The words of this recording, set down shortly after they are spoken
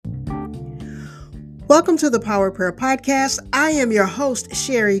Welcome to the Power Prayer Podcast. I am your host,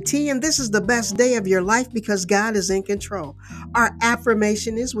 Sherry T, and this is the best day of your life because God is in control. Our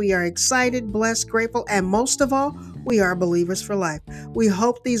affirmation is we are excited, blessed, grateful, and most of all, we are believers for life. We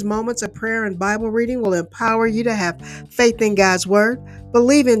hope these moments of prayer and Bible reading will empower you to have faith in God's Word,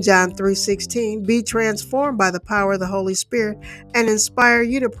 believe in John 3:16, be transformed by the power of the Holy Spirit, and inspire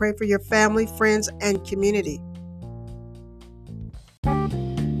you to pray for your family, friends, and community.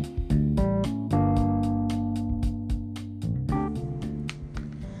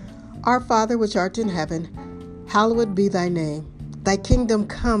 Our Father which art in heaven, hallowed be thy name. Thy kingdom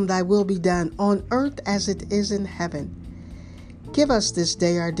come, thy will be done, on earth as it is in heaven. Give us this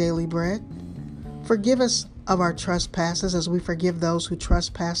day our daily bread. Forgive us of our trespasses as we forgive those who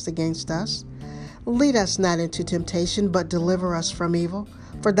trespass against us. Lead us not into temptation, but deliver us from evil.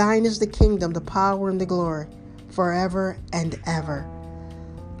 For thine is the kingdom, the power, and the glory, forever and ever.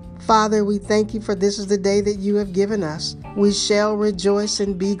 Father, we thank you for this is the day that you have given us. We shall rejoice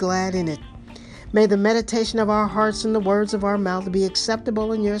and be glad in it. May the meditation of our hearts and the words of our mouth be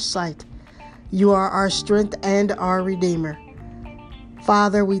acceptable in your sight. You are our strength and our Redeemer.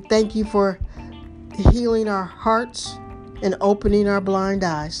 Father, we thank you for healing our hearts and opening our blind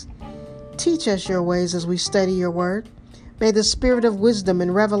eyes. Teach us your ways as we study your word. May the spirit of wisdom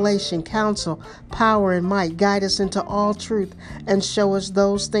and revelation, counsel, power, and might guide us into all truth and show us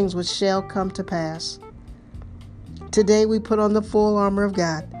those things which shall come to pass. Today we put on the full armor of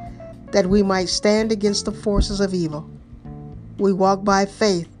God, that we might stand against the forces of evil. We walk by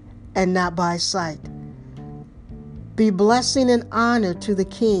faith and not by sight. Be blessing and honor to the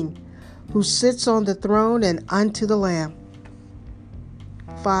King who sits on the throne and unto the Lamb.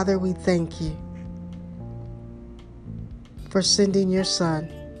 Father, we thank you for sending your Son,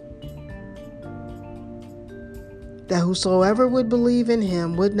 that whosoever would believe in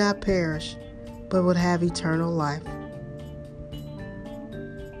him would not perish, but would have eternal life.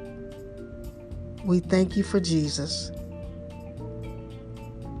 We thank you for Jesus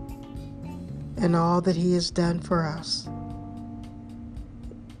and all that he has done for us.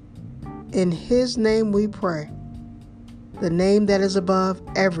 In his name we pray, the name that is above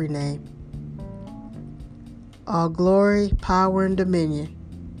every name. All glory, power, and dominion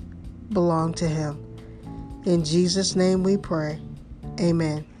belong to him. In Jesus' name we pray.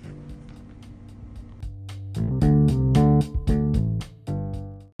 Amen.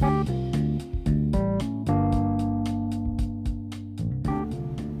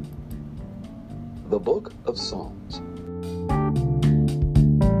 The Book of Psalms.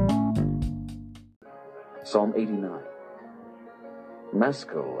 Psalm 89.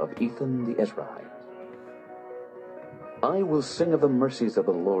 Maskil of Ethan the Ezrahite. I will sing of the mercies of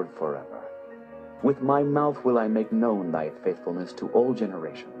the Lord forever. With my mouth will I make known thy faithfulness to all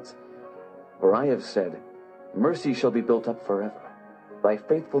generations. For I have said, mercy shall be built up forever. Thy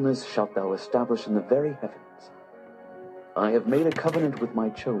faithfulness shalt thou establish in the very heavens. I have made a covenant with my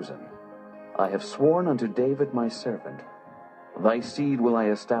chosen. I have sworn unto David my servant. Thy seed will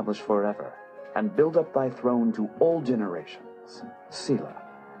I establish forever, and build up thy throne to all generations. Selah.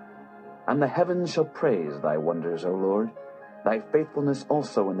 And the heavens shall praise thy wonders, O Lord, thy faithfulness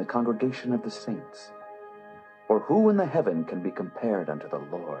also in the congregation of the saints. For who in the heaven can be compared unto the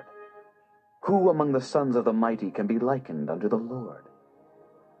Lord? Who among the sons of the mighty can be likened unto the Lord?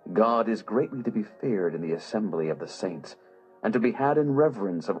 God is greatly to be feared in the assembly of the saints, and to be had in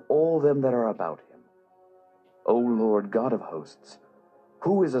reverence of all them that are about him. O Lord God of hosts,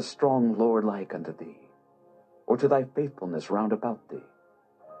 who is a strong Lord like unto thee, or to thy faithfulness round about thee?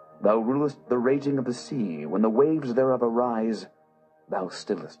 Thou rulest the raging of the sea. When the waves thereof arise, thou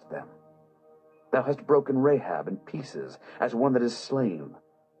stillest them. Thou hast broken Rahab in pieces, as one that is slain.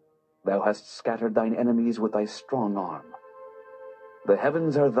 Thou hast scattered thine enemies with thy strong arm. The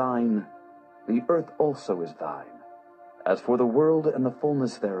heavens are thine, the earth also is thine. As for the world and the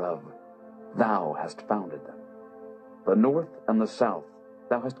fullness thereof, thou hast founded them. The north and the south,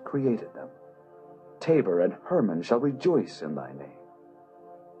 thou hast created them. Tabor and Hermon shall rejoice in thy name.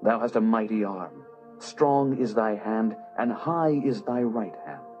 Thou hast a mighty arm, strong is thy hand, and high is thy right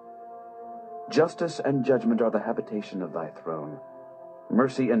hand. Justice and judgment are the habitation of thy throne.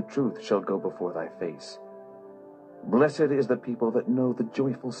 Mercy and truth shall go before thy face. Blessed is the people that know the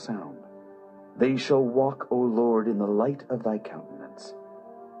joyful sound. They shall walk, O Lord, in the light of thy countenance.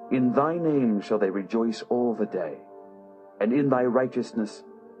 In thy name shall they rejoice all the day, and in thy righteousness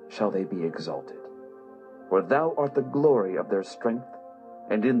shall they be exalted. For thou art the glory of their strength,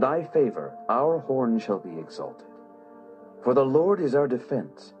 and in thy favor our horn shall be exalted. For the Lord is our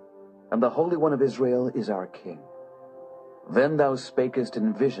defense, and the Holy One of Israel is our King. Then thou spakest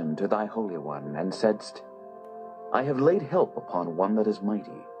in vision to thy Holy One, and saidst, I have laid help upon one that is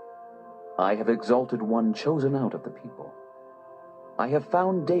mighty. I have exalted one chosen out of the people. I have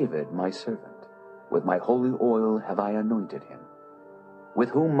found David my servant. With my holy oil have I anointed him, with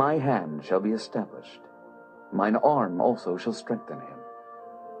whom my hand shall be established. Mine arm also shall strengthen him.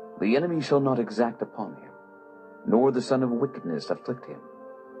 The enemy shall not exact upon him, nor the son of wickedness afflict him.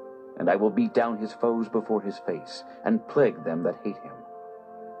 And I will beat down his foes before his face, and plague them that hate him.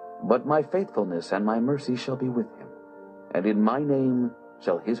 But my faithfulness and my mercy shall be with him, and in my name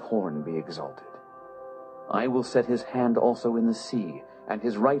shall his horn be exalted. I will set his hand also in the sea, and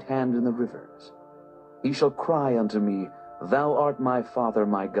his right hand in the rivers. He shall cry unto me, Thou art my Father,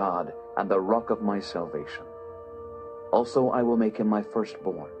 my God, and the rock of my salvation. Also I will make him my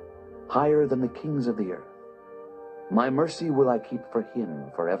firstborn, higher than the kings of the earth. My mercy will I keep for him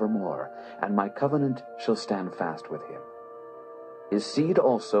forevermore, and my covenant shall stand fast with him. His seed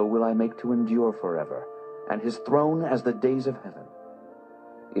also will I make to endure forever, and his throne as the days of heaven.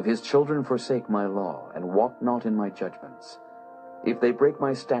 If his children forsake my law, and walk not in my judgments, if they break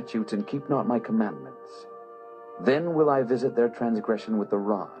my statutes and keep not my commandments, then will I visit their transgression with the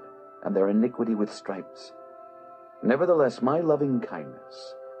rod, and their iniquity with stripes. Nevertheless, my loving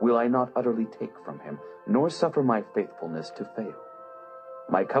kindness will I not utterly take from him, nor suffer my faithfulness to fail.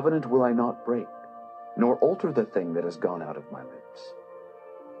 My covenant will I not break, nor alter the thing that has gone out of my lips.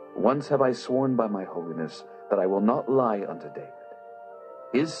 Once have I sworn by my holiness that I will not lie unto David.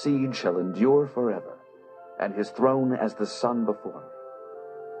 His seed shall endure forever, and his throne as the sun before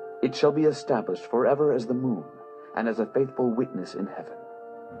me. It shall be established forever as the moon, and as a faithful witness in heaven.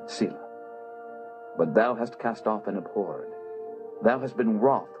 Selah. But thou hast cast off and abhorred. Thou hast been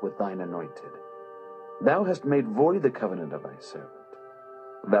wroth with thine anointed. Thou hast made void the covenant of thy servant.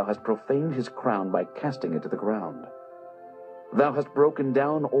 Thou hast profaned his crown by casting it to the ground. Thou hast broken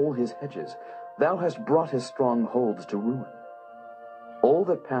down all his hedges. Thou hast brought his strongholds to ruin. All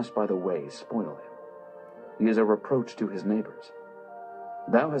that pass by the way spoil him. He is a reproach to his neighbors.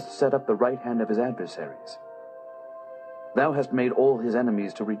 Thou hast set up the right hand of his adversaries. Thou hast made all his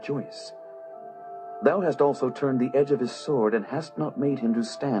enemies to rejoice. Thou hast also turned the edge of his sword, and hast not made him to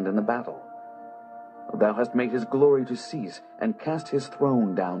stand in the battle. Thou hast made his glory to cease, and cast his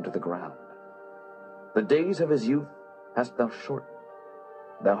throne down to the ground. The days of his youth hast thou shortened.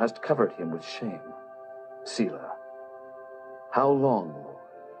 Thou hast covered him with shame. Selah. How long,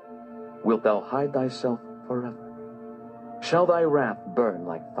 Lord, wilt thou hide thyself forever? Shall thy wrath burn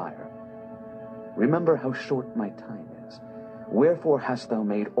like fire? Remember how short my time is. Wherefore hast thou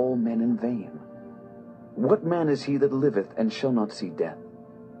made all men in vain? What man is he that liveth and shall not see death?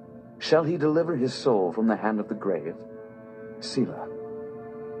 Shall he deliver his soul from the hand of the grave? Selah.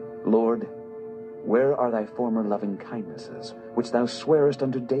 Lord, where are thy former loving kindnesses, which thou swarest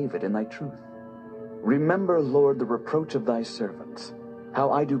unto David in thy truth? Remember, Lord, the reproach of thy servants,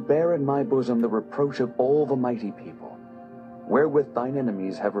 how I do bear in my bosom the reproach of all the mighty people, wherewith thine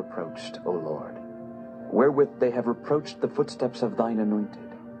enemies have reproached, O Lord, wherewith they have reproached the footsteps of thine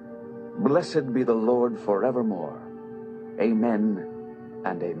anointed. Blessed be the Lord forevermore. Amen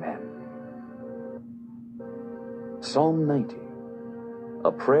and amen. Psalm 90,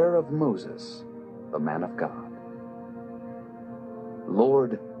 a prayer of Moses, the man of God.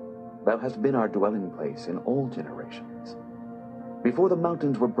 Lord, thou hast been our dwelling place in all generations. Before the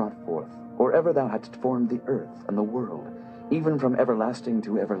mountains were brought forth, or ever thou hadst formed the earth and the world, even from everlasting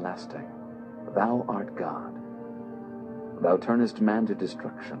to everlasting, thou art God. Thou turnest man to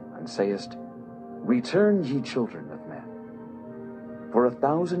destruction, and sayest, Return, ye children of men. For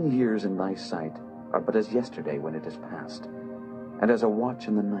 1,000 years in thy sight are but as yesterday when it is past, and as a watch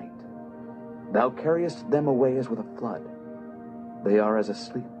in the night. Thou carriest them away as with a flood. They are as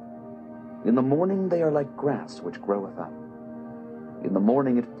asleep. In the morning they are like grass which groweth up. In the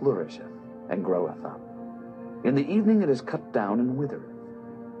morning it flourisheth, and groweth up. In the evening it is cut down and withereth.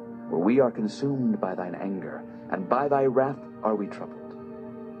 For we are consumed by thine anger, and by thy wrath are we troubled.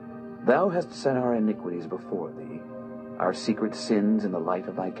 Thou hast set our iniquities before thee, our secret sins in the light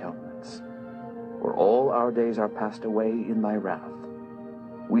of thy countenance. For all our days are passed away in thy wrath.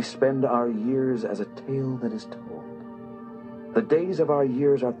 We spend our years as a tale that is told. The days of our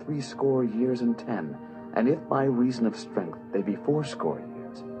years are 80 years and 10, and if by reason of strength they be 80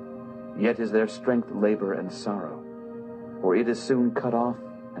 years, yet is their strength labor and sorrow, for it is soon cut off,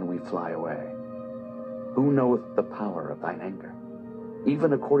 and we fly away. Who knoweth the power of thine anger?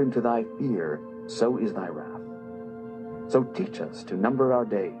 Even according to thy fear, so is thy wrath. So teach us to number our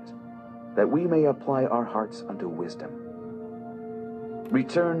days, that we may apply our hearts unto wisdom.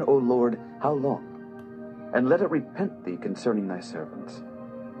 Return, O Lord, how long? and let it repent thee concerning thy servants.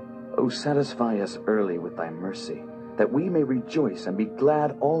 O satisfy us early with thy mercy, that we may rejoice and be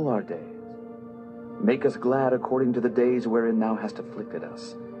glad all our days. Make us glad according to the days wherein thou hast afflicted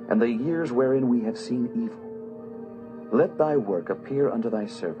us, and the years wherein we have seen evil. Let thy work appear unto thy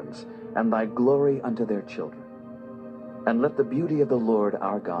servants, and thy glory unto their children. And let the beauty of the Lord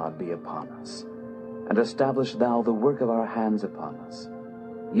our God be upon us, and establish thou the work of our hands upon us.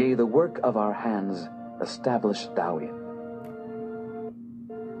 Yea, the work of our hands establish thou it.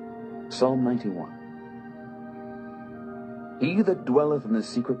 Psalm 91. He that dwelleth in the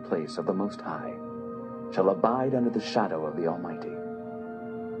secret place of the Most High shall abide under the shadow of the Almighty.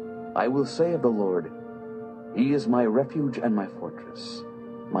 I will say of the Lord, He is my refuge and my fortress,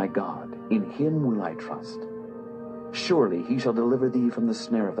 my God, in him will I trust. Surely he shall deliver thee from the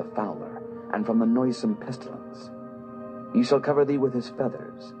snare of the fowler, and from the noisome pestilence. He shall cover thee with his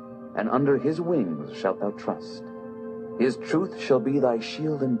feathers, and under his wings shalt thou trust. His truth shall be thy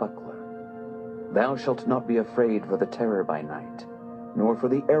shield and buckler. Thou shalt not be afraid for the terror by night, nor for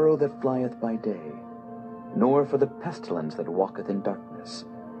the arrow that flieth by day, nor for the pestilence that walketh in darkness,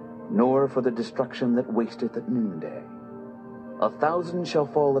 nor for the destruction that wasteth at noonday. 1,000 shall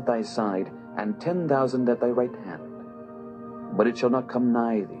fall at thy side, and 10,000 at thy right hand, but it shall not come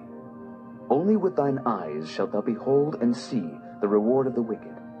nigh thee. Only with thine eyes shalt thou behold and see the reward of the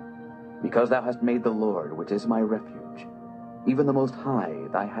wicked, because thou hast made the Lord, which is my refuge, even the Most High,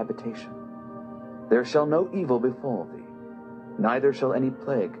 thy habitation. There shall no evil befall thee, neither shall any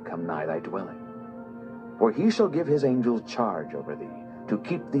plague come nigh thy dwelling. For he shall give his angels charge over thee, to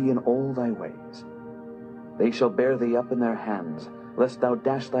keep thee in all thy ways. They shall bear thee up in their hands, lest thou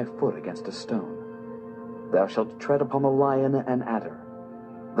dash thy foot against a stone. Thou shalt tread upon the lion and adder.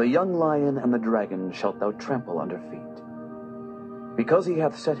 The young lion and the dragon shalt thou trample under feet. Because he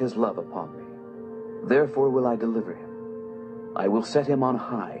hath set his love upon me, therefore will I deliver him. I will set him on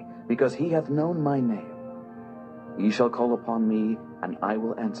high, because he hath known my name. He shall call upon me, and I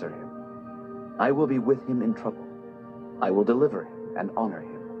will answer him. I will be with him in trouble. I will deliver him and honor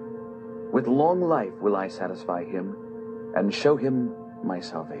him. With long life will I satisfy him, and show him my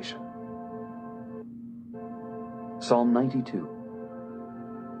salvation. Psalm 92.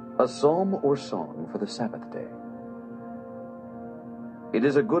 A psalm or song for the Sabbath day. It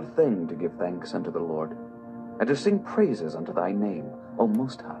is a good thing to give thanks unto the Lord, and to sing praises unto thy name, O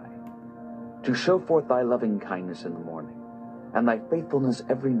Most High, to show forth thy loving kindness in the morning, and thy faithfulness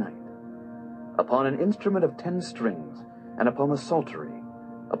every night, upon an instrument of 10 strings, and upon the psaltery,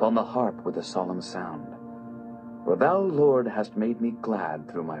 upon the harp with a solemn sound. For thou, Lord, hast made me glad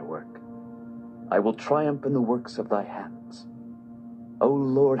through my work. I will triumph in the works of thy hands. O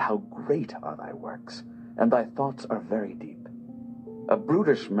Lord, how great are thy works, and thy thoughts are very deep. A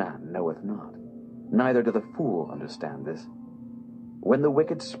brutish man knoweth not, neither doth a fool understand this. When the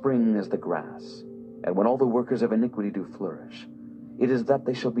wicked spring as the grass, and when all the workers of iniquity do flourish, it is that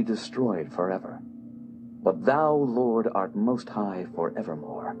they shall be destroyed forever. But thou, Lord, art most high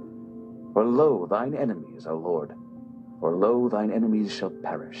forevermore. For lo, thine enemies, O Lord, for lo, thine enemies shall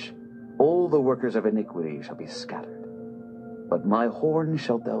perish. All the workers of iniquity shall be scattered. But my horn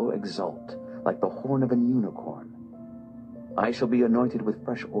shalt thou exalt, like the horn of an unicorn. I shall be anointed with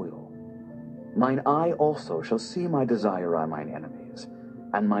fresh oil. Mine eye also shall see my desire on mine enemies,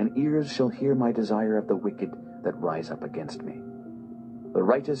 and mine ears shall hear my desire of the wicked that rise up against me. The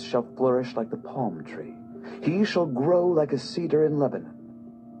righteous shall flourish like the palm tree. He shall grow like a cedar in Lebanon.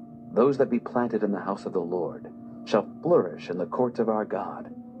 Those that be planted in the house of the Lord shall flourish in the courts of our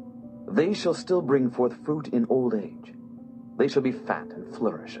God. They shall still bring forth fruit in old age. They shall be fat and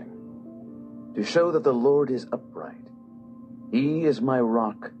flourishing, to show that the Lord is upright. He is my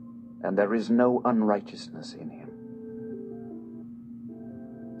rock, and there is no unrighteousness in him.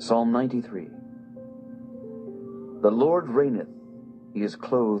 Psalm 93. The Lord reigneth, he is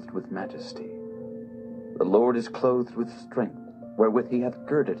clothed with majesty. The Lord is clothed with strength, wherewith he hath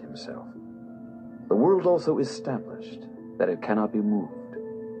girded himself. The world also is established, that it cannot be moved.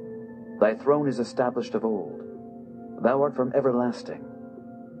 Thy throne is established of old. Thou art from everlasting.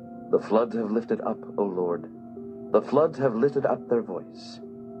 The floods have lifted up, O Lord. The floods have lifted up their voice.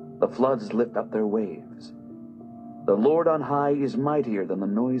 The floods lift up their waves. The Lord on high is mightier than the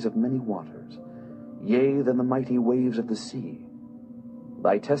noise of many waters, yea, than the mighty waves of the sea.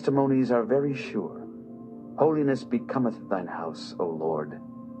 Thy testimonies are very sure. Holiness becometh thine house, O Lord,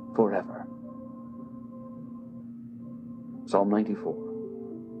 forever. Psalm 94.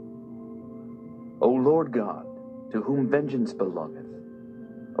 O Lord God, to whom vengeance belongeth,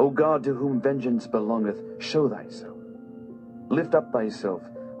 O God, to whom vengeance belongeth, show thyself. Lift up thyself,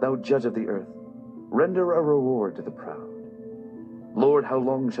 thou judge of the earth. Render a reward to the proud. Lord, how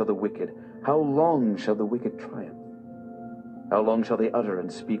long shall the wicked triumph? How long shall they utter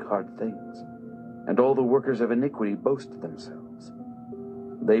and speak hard things, and all the workers of iniquity boast themselves?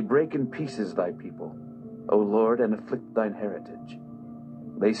 They break in pieces thy people, O Lord, and afflict thine heritage.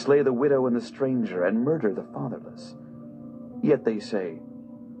 They slay the widow and the stranger, and murder the fatherless. Yet they say,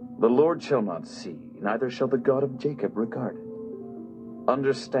 the Lord shall not see, neither shall the God of Jacob regard it.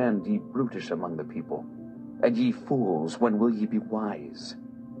 Understand, ye brutish among the people, and ye fools, when will ye be wise?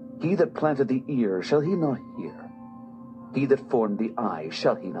 He that planted the ear, shall he not hear? He that formed the eye,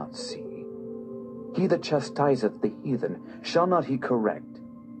 shall he not see? He that chastiseth the heathen, shall not he correct?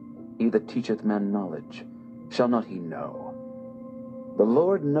 He that teacheth man knowledge, shall not he know? The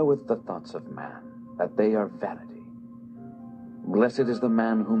Lord knoweth the thoughts of man, that they are vanity. Blessed is the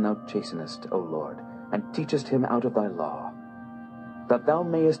man whom thou chastenest, O Lord, and teachest him out of thy law, that thou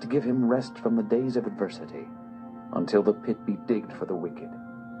mayest give him rest from the days of adversity, until the pit be digged for the wicked.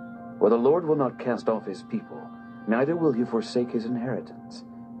 For the Lord will not cast off his people, neither will he forsake his inheritance.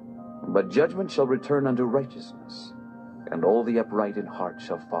 But judgment shall return unto righteousness, and all the upright in heart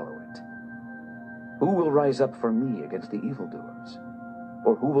shall follow it. Who will rise up for me against the evildoers?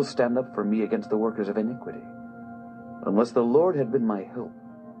 Or who will stand up for me against the workers of iniquity? Unless the Lord had been my help,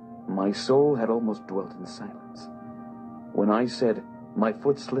 my soul had almost dwelt in silence. When I said, my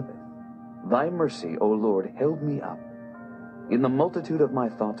foot slippeth, thy mercy, O Lord, held me up. In the multitude of my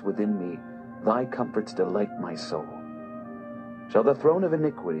thoughts within me, thy comforts delight my soul. Shall the throne of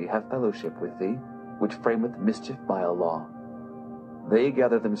iniquity have fellowship with thee, which frameth mischief by a law? They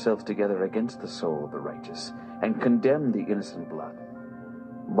gather themselves together against the soul of the righteous, and condemn the innocent blood.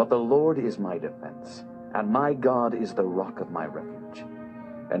 But the Lord is my defense, and my God is the rock of my refuge.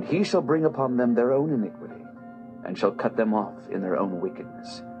 And he shall bring upon them their own iniquity, and shall cut them off in their own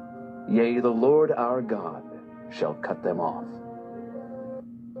wickedness. Yea, the Lord our God shall cut them off.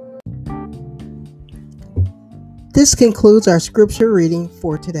 This concludes our scripture reading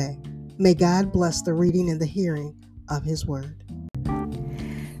for today. May God bless the reading and the hearing of his word.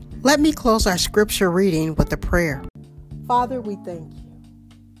 Let me close our scripture reading with a prayer. Father, we thank you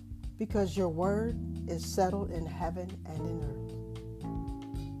because your word is settled in heaven and in earth.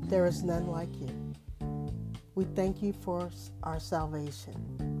 There is none like you. We thank you for our salvation.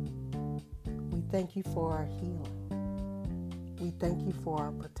 We thank you for our healing. We thank you for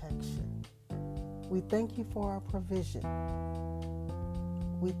our protection. We thank you for our provision.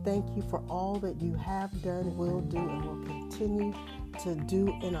 We thank you for all that you have done, will do, and will continue to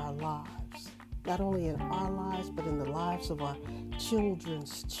do in our lives. Not only in our lives, but in the lives of our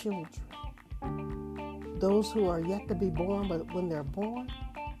children's children. Those who are yet to be born, but when they're born,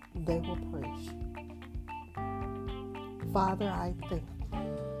 they will praise you. Father, I thank you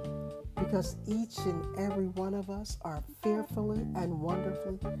because each and every one of us are fearfully and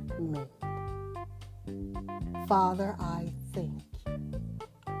wonderfully made. Father, I thank you.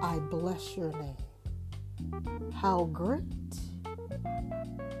 I bless your name. How great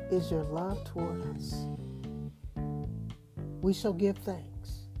is your love toward us. We shall give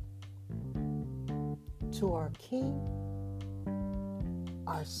thanks to our King,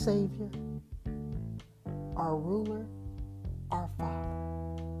 our Savior, our ruler, our Father.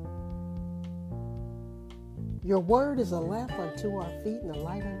 Your word is a lamp unto our feet and a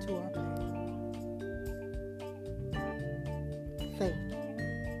light unto our path. Thank you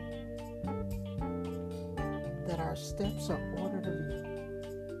that our steps are ordered of you.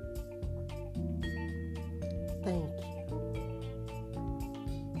 Thank you,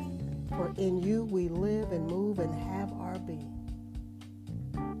 for in you we live and move and have our being.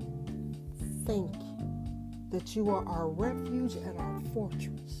 Thank you that you are our refuge and our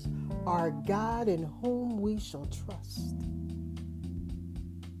fortress, our God in whom we shall trust.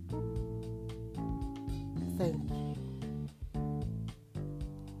 Thank you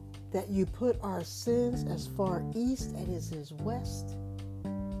that you put our sins as far east as west,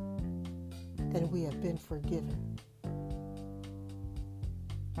 and we have been forgiven.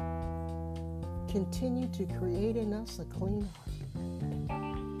 Continue to create in us a clean heart,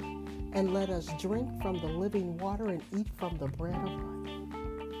 and let us drink from the living water and eat from the bread of life.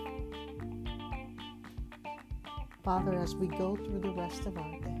 Father, as we go through the rest of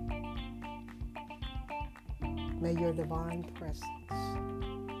our day, may your divine presence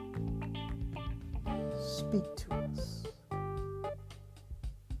speak to us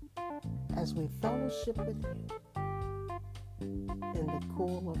as we fellowship with you in the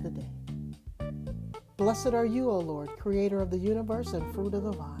cool of the day. Blessed are you, O Lord, creator of the universe and fruit of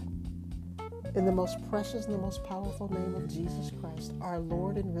the vine. In the most precious and the most powerful name of Jesus Christ, our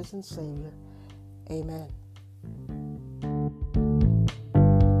Lord and risen Savior. Amen.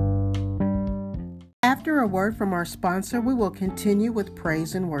 After a word from our sponsor, we will continue with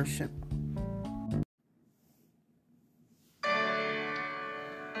praise and worship.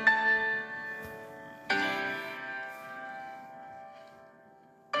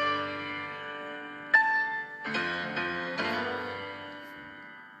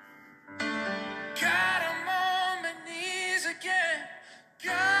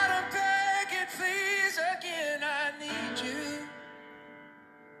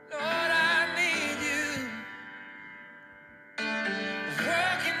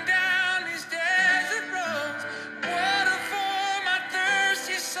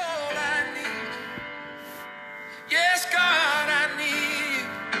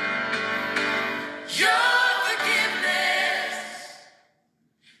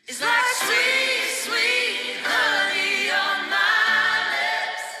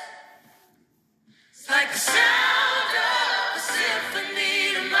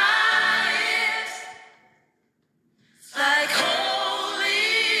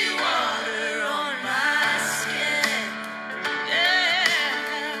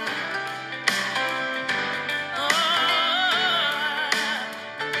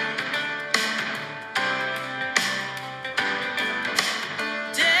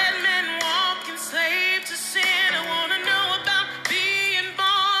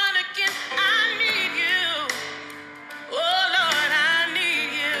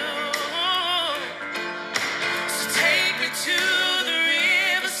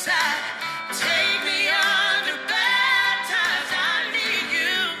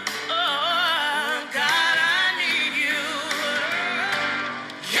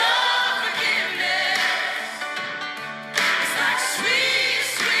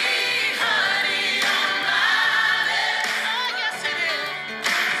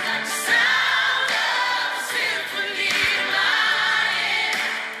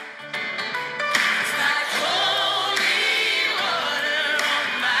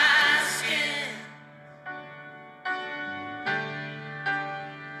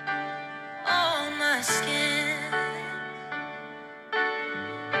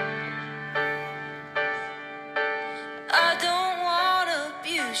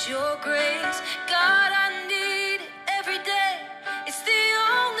 Your grace, God, I need it every day. It's the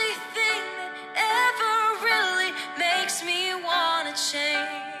only thing that ever really makes me wanna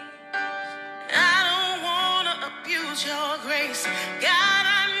change. I don't wanna abuse your grace, God,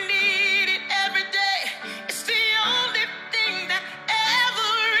 I need it every day. It's the only thing that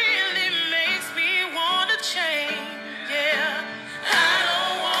ever really makes me wanna change. Yeah, I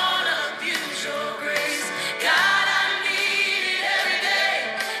don't wanna abuse your grace, God, I need it every day.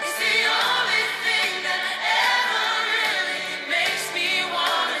 It's the only thing that ever really makes me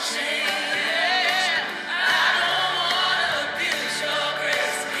wanna change. Yeah, I don't wanna abuse your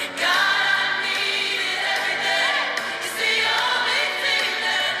grace, God, I need it every day. It's the only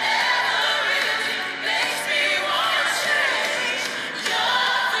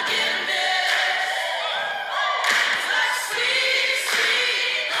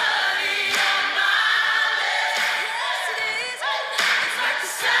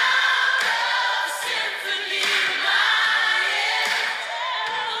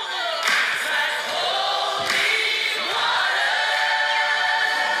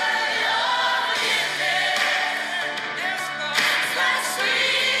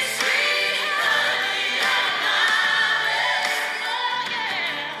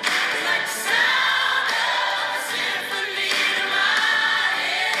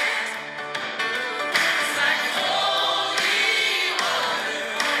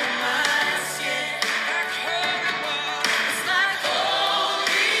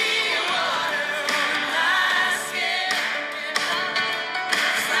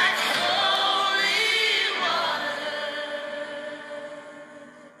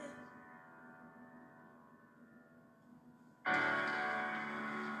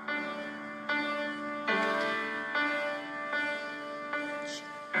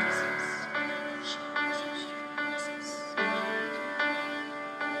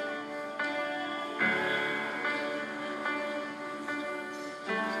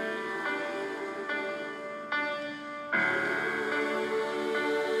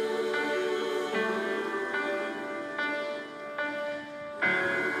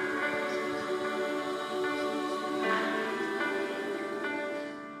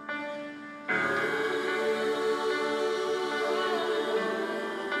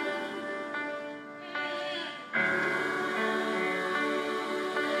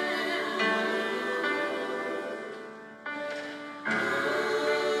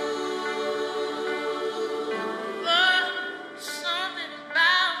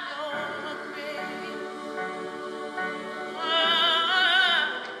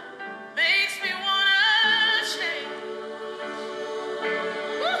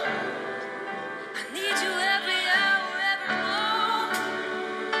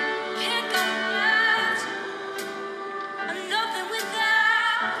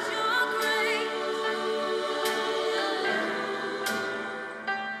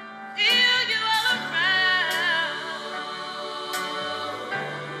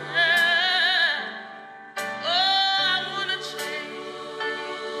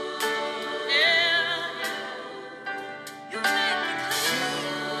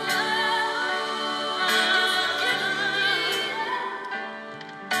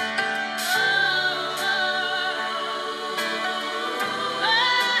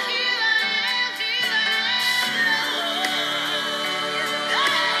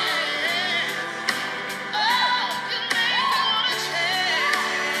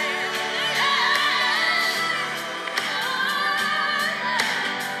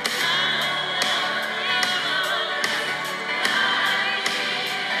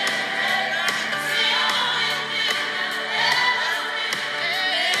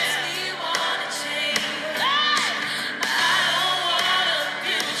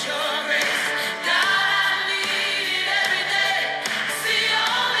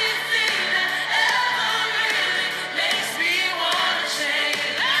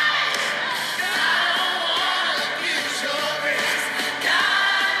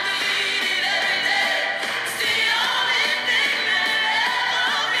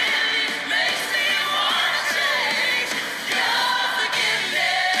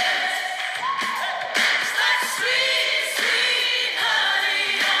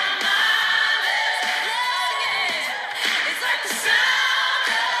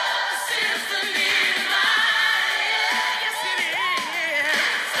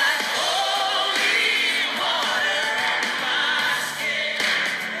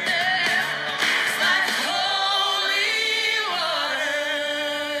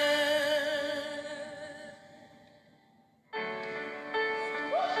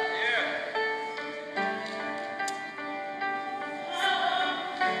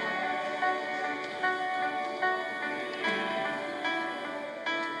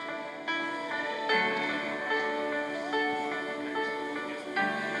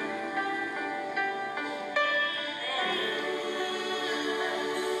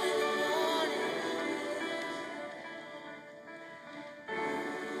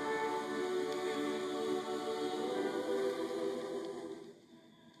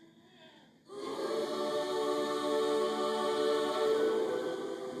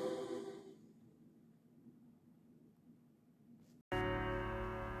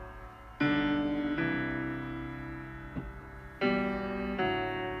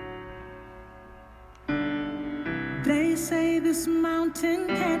They say this mountain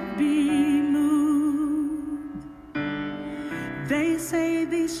can't be moved. They say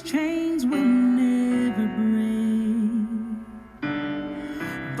these chains will never break.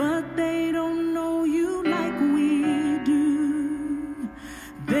 But they don't know you like we do.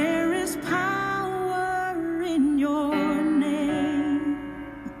 There is power in your name.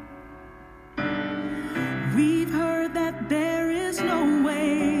 We've heard that there is no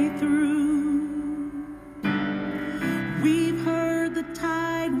way through. We've heard the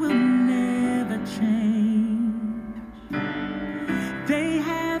tide will never change. They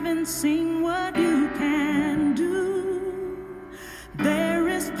haven't seen what you can do. There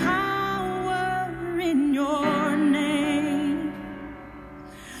is power in your name.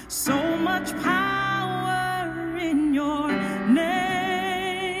 So much power in your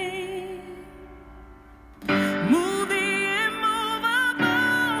name. Move the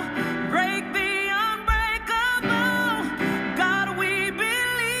immovable, break the unbreakable. God, we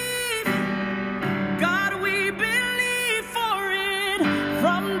believe. God, we believe for it.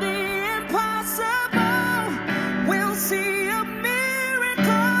 From the impossible, we'll see a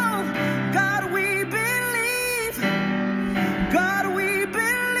miracle. God, we believe. God, we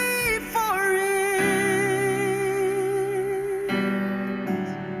believe for it.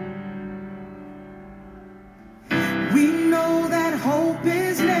 We know that hope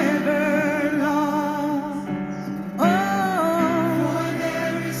is never lost. Oh, for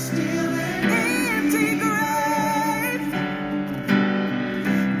there is still an empty grave.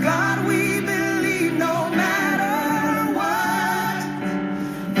 God, we believe no matter what.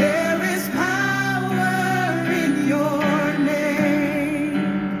 There is power in your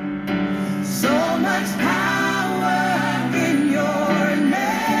name. So much power in your name.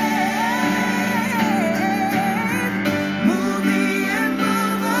 Move the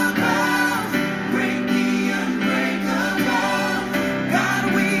immovable, break the unbreakable. God,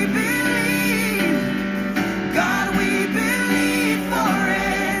 we believe. God, we believe for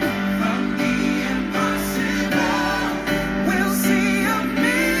it. From the impossible, we'll see a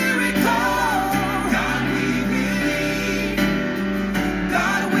miracle. God, we believe.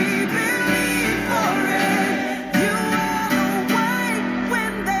 God, we believe for it. You are the way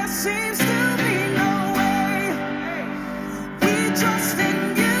when there seems to be no way. We trust in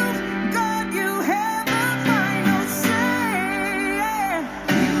you, God, you have the final say.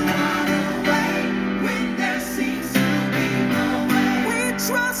 You are the way when there seems to be no way. We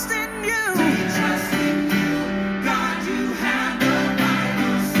trust in you. We trust in you, God, you have the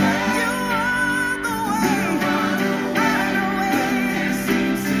final say. You are the way. You are the way when there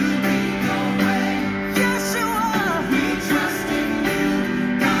seems to be no way. Yes, you are. We trust in you,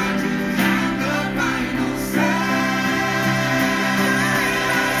 God, you have the final say.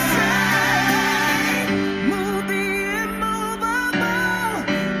 Move the immovable,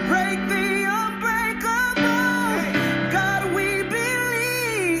 break the unbreakable. God, we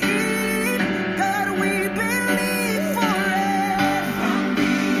believe. God, we believe for it. From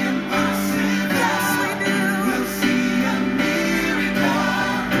the impossible, yes, we do. We'll see a miracle.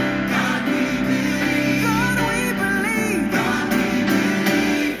 God, we believe. God, we believe. God, we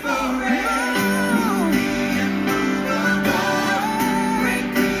believe for it. Move the immovable, break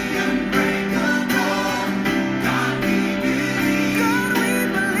the unbreakable. God, we believe. God, we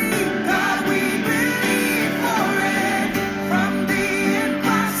believe. God, we believe for it. From the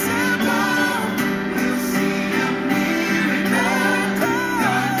impossible, we'll see a miracle.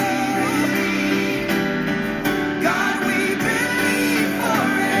 God, we believe. God, we believe for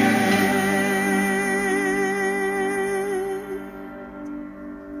it.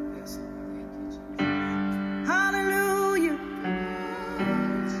 Yes, Lord. Thank you, Jesus. Hallelujah.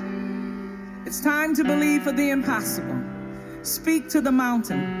 It's time to believe for the impossible. Speak to the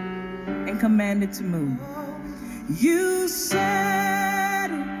mountain and command it to move. You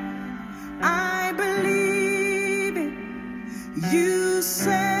said it, I believe it. You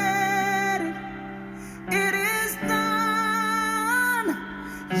said it, it is done.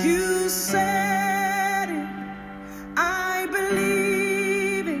 You said it, I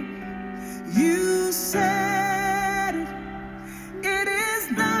believe it. You said it, it is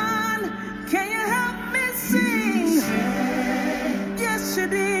done. Can you help me sing? Yes, you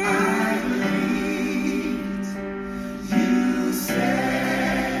did. I believed. You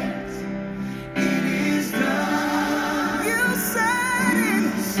said it is done. You said it.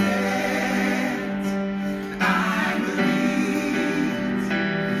 You said I believed.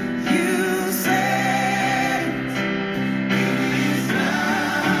 You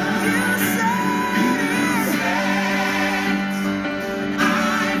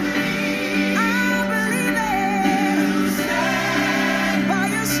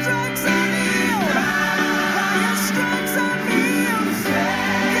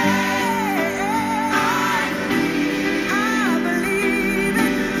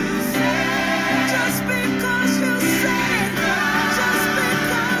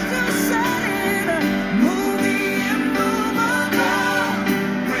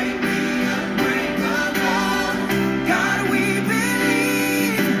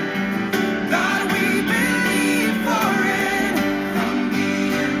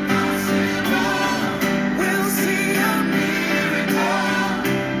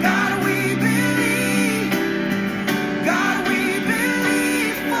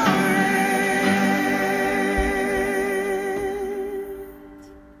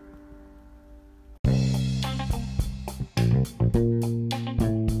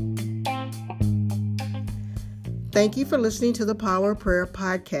Thank you for listening to the Power of Prayer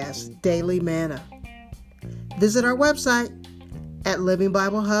Podcast, Daily Manna. Visit our website at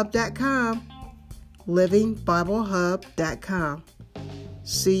livingbiblehub.com, livingbiblehub.com.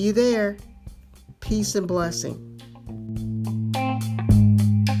 See you there. Peace and blessing.